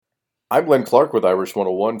I'm Glenn Clark with Irish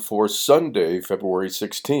 101 for Sunday, February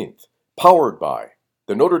 16th. Powered by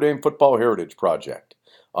the Notre Dame Football Heritage Project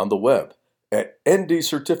on the web at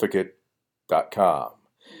ndcertificate.com.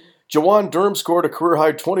 Jawan Durham scored a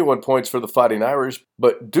career-high 21 points for the Fighting Irish,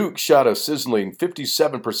 but Duke shot a sizzling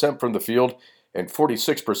 57% from the field and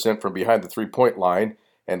 46% from behind the three-point line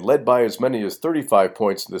and led by as many as 35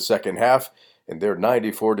 points in the second half in their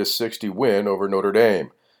 94-60 win over Notre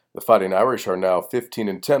Dame. The Fighting Irish are now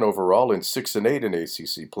 15-10 overall and 6-8 in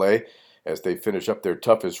ACC play as they finish up their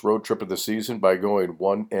toughest road trip of the season by going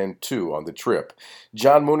 1-2 on the trip.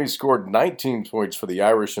 John Mooney scored 19 points for the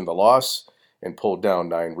Irish in the loss and pulled down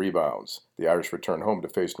 9 rebounds. The Irish return home to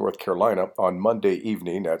face North Carolina on Monday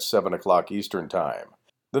evening at 7 o'clock Eastern Time.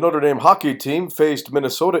 The Notre Dame hockey team faced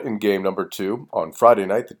Minnesota in game number 2. On Friday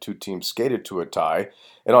night, the two teams skated to a tie.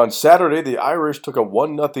 And on Saturday, the Irish took a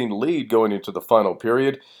 1-0 lead going into the final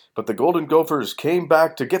period, but the Golden Gophers came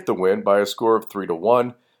back to get the win by a score of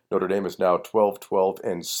 3-1. Notre Dame is now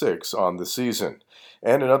 12-12-6 on the season.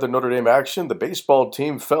 And in other Notre Dame action, the baseball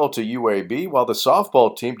team fell to UAB, while the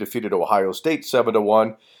softball team defeated Ohio State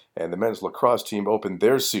 7-1, and the men's lacrosse team opened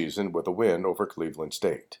their season with a win over Cleveland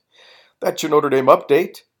State. That's your Notre Dame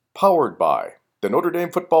update, powered by the Notre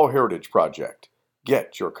Dame Football Heritage Project.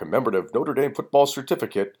 Get your commemorative Notre Dame football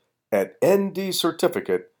certificate at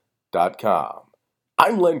ndcertificate.com.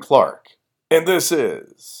 I'm Len Clark, and this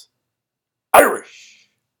is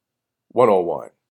Irish 101.